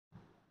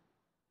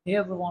Hey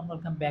everyone,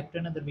 welcome back to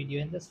another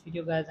video. In this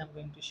video guys, I'm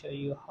going to show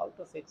you how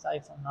to fix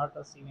iPhone not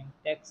receiving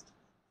text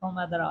from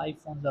other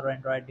iPhones or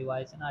Android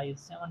device in iOS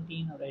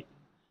 17 or 18.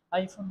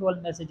 iPhone dual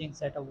messaging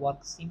setup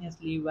works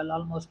seamlessly well,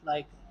 almost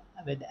like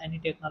with any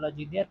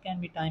technology. There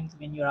can be times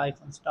when your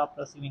iPhone stops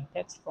receiving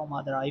text from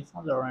other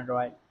iPhones or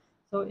Android.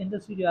 So in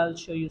this video, I'll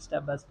show you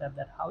step by step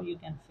that how you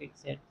can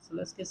fix it. So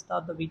let's get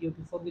start the video.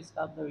 Before we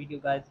start the video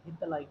guys, hit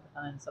the like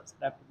button and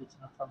subscribe to the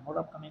channel for more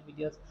upcoming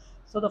videos.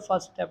 So the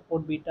first step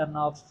would be turn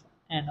off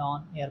and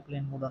on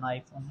airplane mode on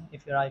iPhone.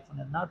 If your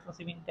iPhone is not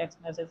receiving text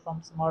message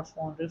from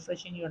smartphone,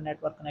 refreshing your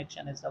network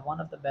connection is one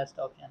of the best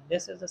options.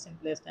 This is the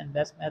simplest and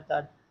best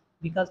method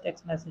because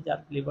text messages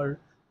are delivered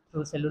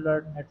through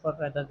cellular network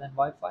rather than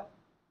Wi-Fi.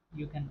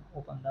 You can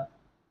open the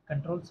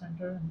control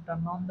center and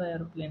turn on the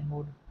airplane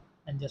mode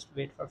and just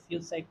wait for a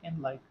few seconds,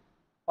 like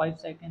 5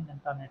 seconds,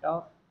 and turn it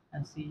off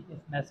and see if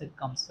message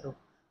comes through.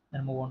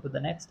 Then move on to the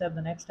next step.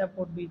 The next step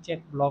would be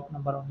check block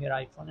number on your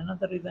iPhone.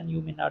 Another reason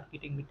you may not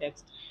getting the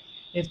text,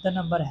 if the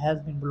number has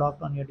been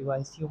blocked on your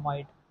device, you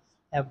might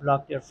have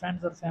blocked your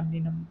friends or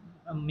family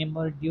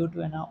member due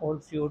to an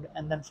old feud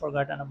and then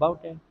forgotten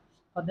about it.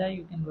 For that,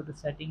 you can go to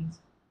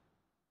settings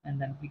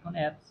and then click on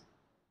apps,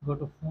 go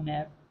to phone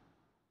app,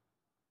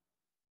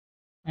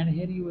 and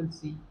here you will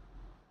see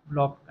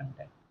blocked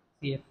contact.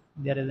 See if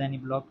there is any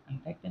blocked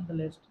contact in the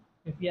list.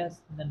 If yes,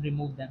 then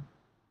remove them.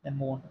 Then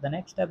move on to the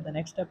next step. The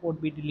next step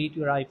would be delete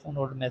your iPhone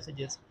old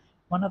messages.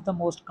 One of the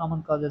most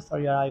common causes for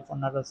your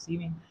iPhone not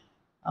receiving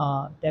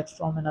text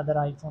from another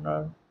iPhone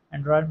or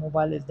Android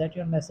mobile is that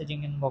your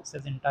messaging inbox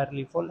is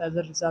entirely full. As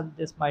a result,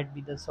 this might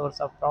be the source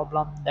of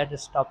problem that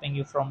is stopping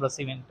you from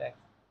receiving text.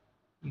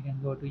 You can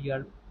go to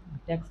your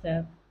text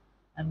app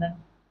and then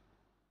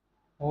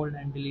hold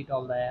and delete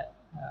all the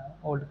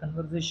old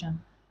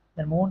conversation.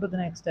 Then move on to the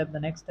next step. The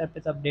next step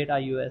is update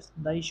iOS.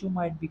 The issue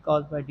might be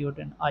caused by due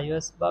to an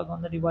iOS bug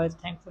on the device.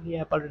 Thankfully,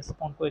 Apple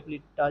responded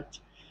quickly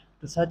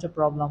to such a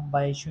problem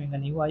by issuing a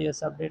new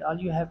iOS update. All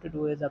you have to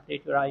do is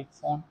update your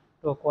iPhone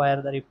to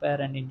acquire the repair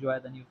and enjoy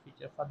the new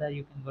feature. For that,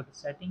 you can go to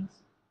settings,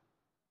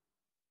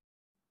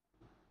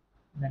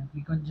 then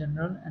click on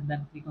general and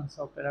then click on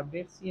software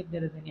updates. See if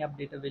there is any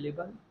update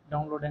available,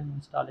 download and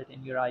install it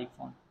in your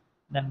iPhone.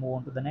 Then move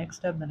on to the next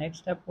step. The next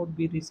step would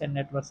be reset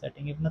network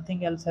setting. If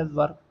nothing else has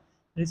worked,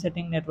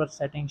 resetting network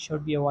settings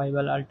should be a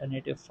viable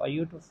alternative for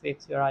you to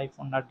fix your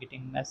iPhone not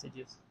getting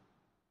messages.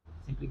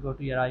 Simply go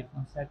to your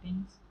iPhone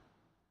settings,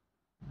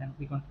 then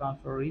click on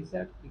transfer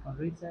reset, click on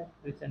reset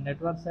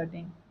network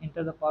setting,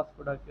 enter the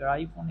password of your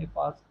iPhone if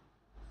asked,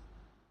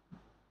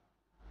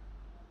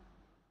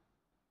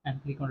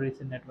 and click on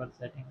reset network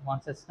setting.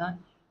 Once it's done,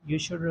 you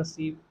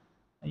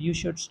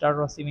should start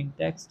receiving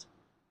text.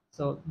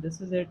 So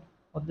this is it.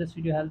 Hope this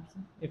video helps.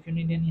 If you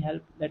need any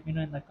help, let me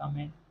know in the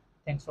comment.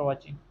 Thanks for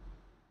watching.